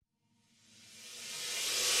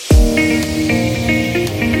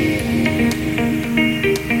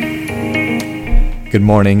Good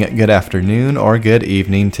morning, good afternoon, or good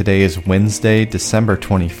evening. Today is Wednesday, December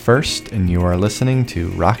 21st, and you are listening to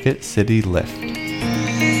Rocket City Lift.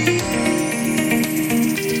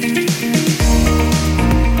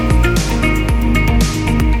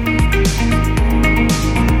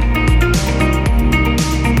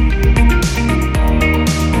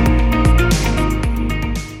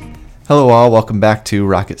 Hello all, welcome back to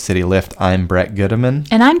Rocket City Lift. I'm Brett Goodeman.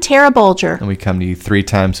 And I'm Tara Bolger. And we come to you 3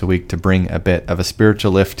 times a week to bring a bit of a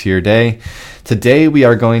spiritual lift to your day. Today we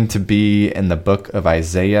are going to be in the book of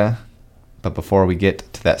Isaiah. But before we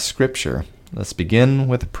get to that scripture, let's begin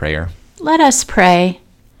with a prayer. Let us pray.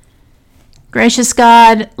 Gracious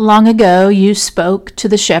God, long ago you spoke to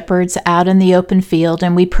the shepherds out in the open field,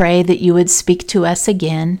 and we pray that you would speak to us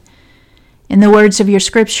again. In the words of your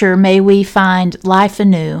scripture, may we find life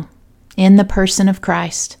anew in the person of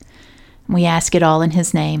Christ. We ask it all in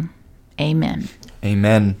his name. Amen.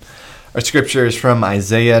 Amen. Our scripture is from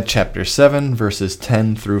Isaiah chapter 7, verses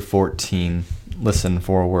 10 through 14. Listen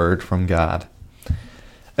for a word from God.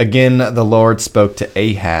 Again, the Lord spoke to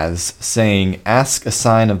Ahaz, saying, Ask a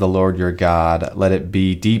sign of the Lord your God. Let it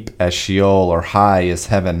be deep as Sheol or high as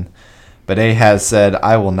heaven. But Ahaz said,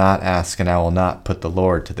 I will not ask, and I will not put the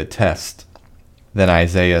Lord to the test. Then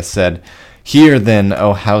Isaiah said, Hear then,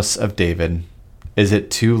 O house of David, is it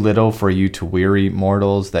too little for you to weary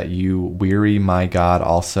mortals, that you weary my God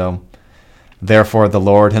also? Therefore the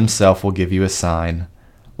Lord himself will give you a sign.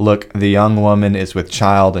 Look, the young woman is with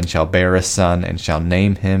child, and shall bear a son, and shall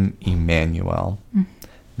name him Emmanuel.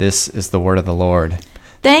 This is the word of the Lord.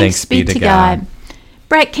 Thanks be to God.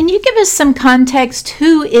 Brett, can you give us some context?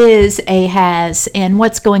 Who is Ahaz, and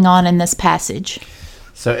what's going on in this passage?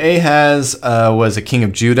 So Ahaz was a king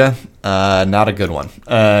of Judah, not a good one.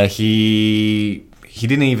 He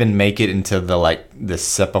didn't even make it into the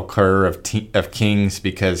sepulcher of kings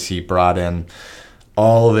because he brought in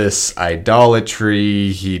all this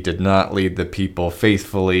idolatry. He did not lead the people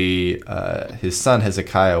faithfully. His son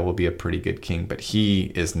Hezekiah will be a pretty good king, but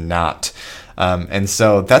he is not. And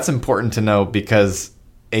so that's important to know because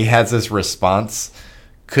Ahaz's response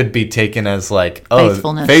could be taken as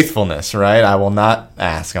faithfulness, right? I will not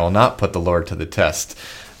ask. I will not put the Lord to the test.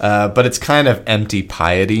 But it's kind of empty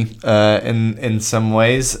piety in some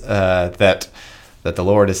ways that the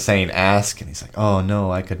Lord is saying ask, and he's like, oh no,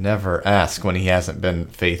 I could never ask when he hasn't been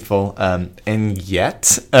faithful. And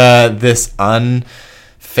yet this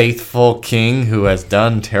unfaithful king who has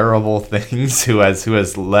done terrible things, who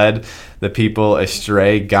has led the people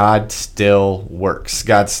astray, God still works.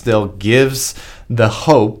 God still gives the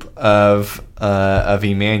hope of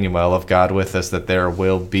Emmanuel, of God with us, that there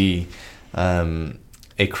will be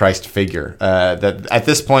a Christ figure. That at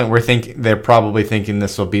this point they're probably thinking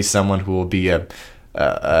this will be someone who will be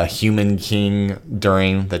a human king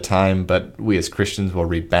during the time, but we as Christians will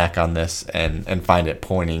read back on this and find it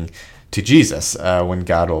pointing to Jesus when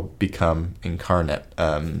God will become incarnate.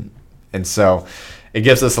 And so it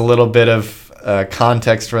gives us a little bit of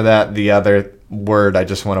context for that. The other word I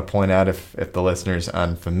just want to point out, if the listener's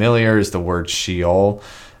unfamiliar, is the word Sheol,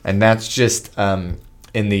 and that's just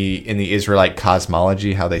in the Israelite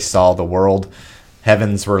cosmology, how they saw the world.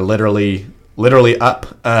 Heavens were literally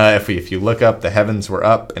up. If you look up, the heavens were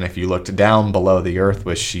up, and if you looked down, below the earth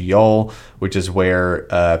was Sheol, which is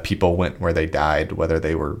where people went where they died, whether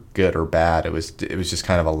they were good or bad. It was just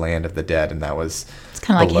kind of a land of the dead, and that was it's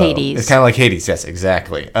kind of like Hades. It's kind of like Hades, yes,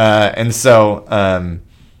 exactly. And so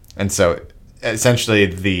essentially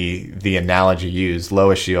the analogy used,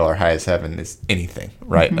 low as Sheol or high as heaven, is anything,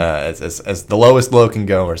 right? Mm-hmm. As the lowest low can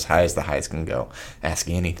go, or as high as the highest can go,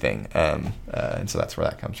 asking anything. And so that's where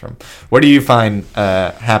that comes from. What do you find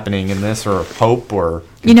happening in this, or hope, or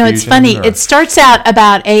confusion? It's funny. It starts out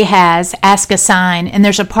about Ahaz, ask a sign, and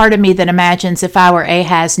there's a part of me that imagines if I were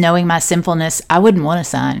Ahaz, knowing my sinfulness, I wouldn't want a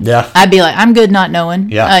sign. Yeah. I'd be like, I'm good not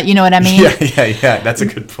knowing. Yeah. You know what I mean? Yeah. That's a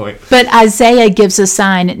good point. But Isaiah gives a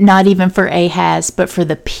sign, not even for Ahaz, but for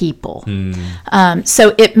the people.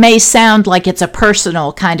 So it may sound like it's a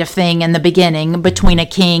personal kind of thing in the beginning between a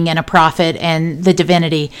king and a prophet and the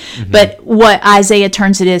divinity. Mm-hmm. But what Isaiah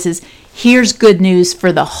turns it is here's good news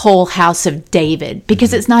for the whole house of David,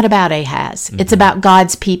 because it's not about Ahaz. It's about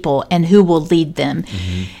God's people and who will lead them.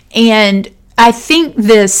 And I think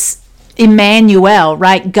this Emmanuel,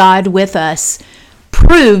 right, God with us,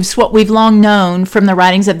 proves what we've long known from the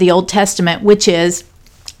writings of the Old Testament, which is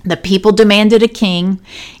The people demanded a king.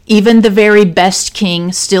 Even the very best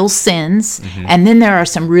king still sins. And then there are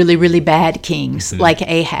some really, really bad kings like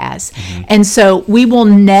Ahaz. And so we will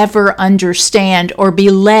never understand or be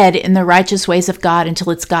led in the righteous ways of God until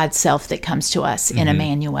it's God's self that comes to us in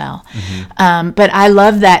Emmanuel. But I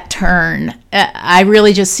love that turn. I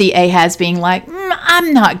really just see Ahaz being like,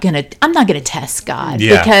 I'm not gonna test God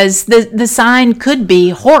because the sign could be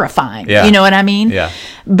horrifying. You know what I mean? Yeah.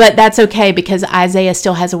 But that's okay because Isaiah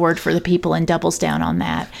still has a word for the people and doubles down on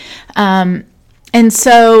that. And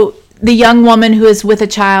so the young woman who is with a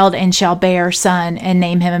child and shall bear a son and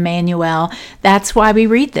name him Emmanuel. That's why we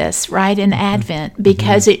read this, right, in Advent,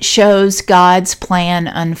 because it shows God's plan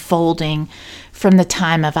unfolding from the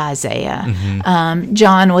time of Isaiah.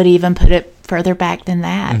 John would even put it further back than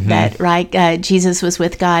that, that Jesus was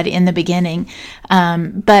with God in the beginning.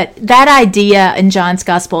 But that idea in John's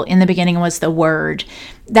gospel, in the beginning was the Word.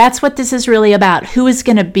 That's what this is really about. Who is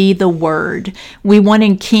going to be the Word? We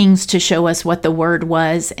wanted Kings to show us what the Word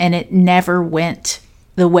was, and it never went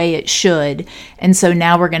the way it should. And so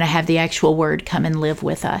now we're going to have the actual Word come and live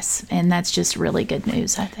with us. And that's just really good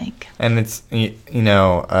news, I think. And it's,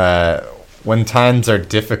 when times are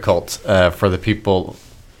difficult for the people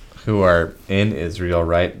who are in Israel,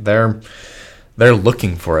 right? They're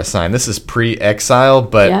looking for a sign. This is pre-exile,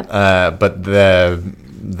 but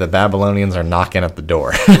the Babylonians are knocking at the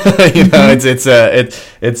door. There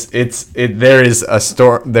is a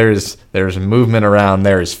storm. There's movement around.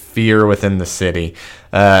 There is fear within the city,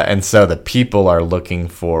 and so the people are looking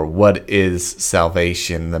for what is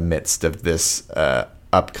salvation in the midst of this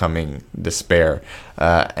upcoming despair.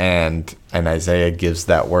 And Isaiah gives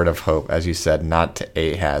that word of hope, as you said, not to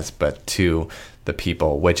Ahaz, but to the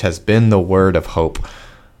people, which has been the word of hope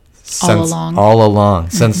all along,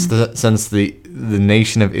 since the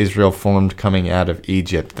nation of Israel formed coming out of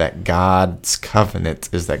Egypt, that God's covenant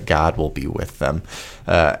is that God will be with them.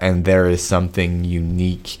 And there is something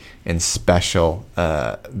unique and special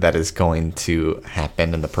that is going to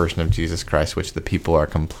happen in the person of Jesus Christ, which the people are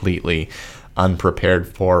completely unprepared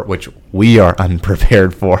for, which we are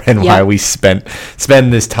unprepared for, and why we spend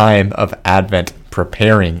this time of Advent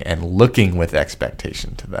preparing and looking with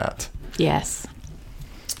expectation to that. Yes.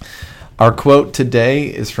 Our quote today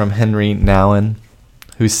is from Henry Nouwen,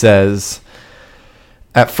 who says,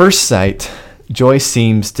 "At first sight, joy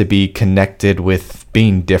seems to be connected with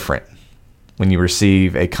being different. When you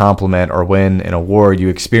receive a compliment or win an award, you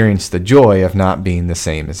experience the joy of not being the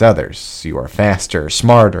same as others. You are faster,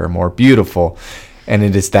 smarter, more beautiful, and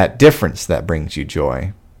it is that difference that brings you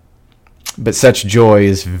joy. But such joy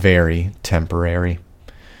is very temporary.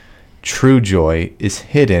 True joy is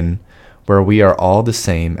hidden where we are all the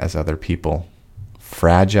same as other people,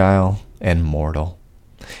 fragile and mortal.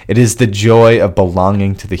 It is the joy of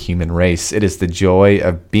belonging to the human race. It is the joy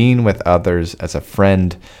of being with others as a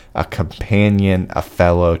friend, a companion, a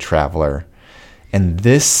fellow traveler. And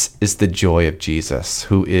this is the joy of Jesus,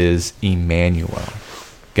 who is Emmanuel,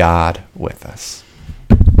 God with us."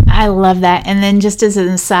 I love that. And then just as an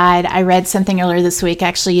aside, I read something earlier this week,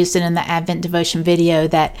 actually used it in the Advent devotion video,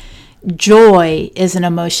 that joy is an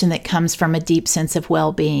emotion that comes from a deep sense of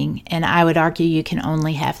well-being. And I would argue you can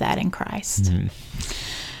only have that in Christ.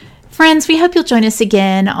 Friends, we hope you'll join us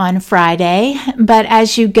again on Friday. But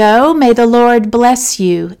as you go, may the Lord bless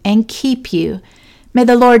you and keep you. May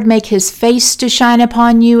the Lord make his face to shine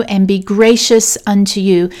upon you and be gracious unto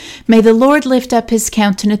you. May the Lord lift up his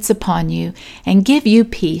countenance upon you and give you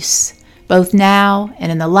peace, both now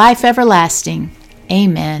and in the life everlasting.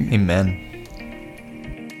 Amen. Amen.